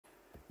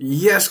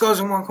Yes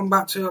guys, and welcome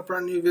back to a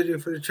brand new video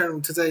for the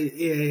channel. Today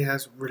EA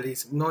has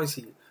released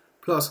 90+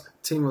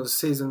 Team of the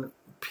Season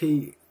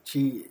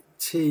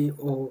PGT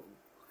or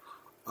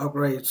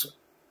upgrades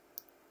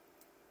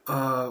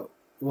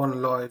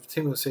 1 live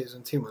Team of the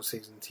Season, Team of the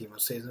Season, Team of the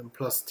Season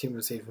plus Team of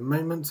the Season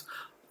moments,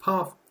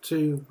 Path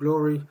to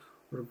Glory,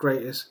 or the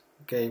greatest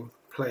game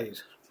played.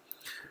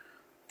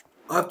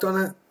 I've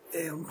done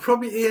it.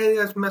 Probably EA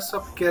has messed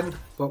up again,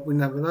 but we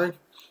never know.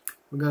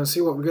 We're going to see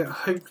what we get.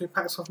 Hopefully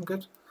pack something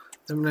good.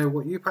 Let me know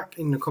what you pack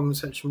in the comment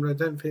section below.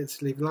 Don't forget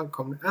to leave a like,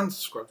 comment and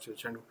subscribe to the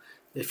channel.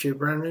 If you're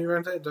brand new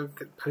around here, don't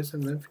forget to post the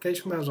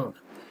notification bells on.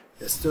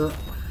 Let's do it.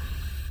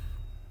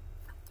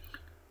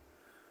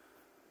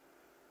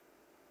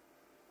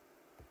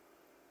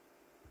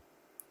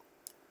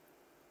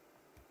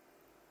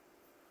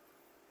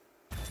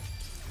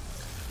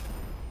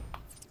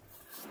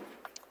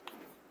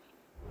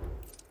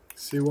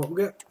 See what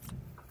we get.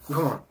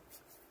 Come on.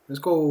 Let's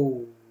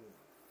go.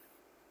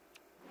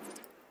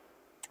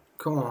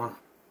 Come on.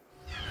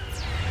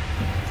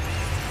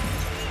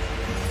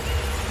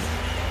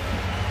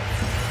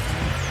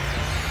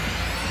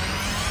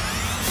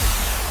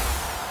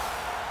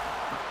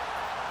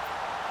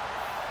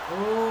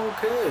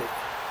 Okay.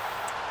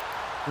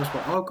 That's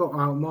what I got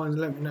out of mine.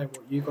 Let me know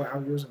what you got out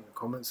of yours in the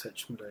comment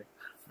section below.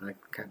 And I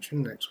can catch you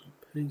in the next one.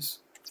 Peace.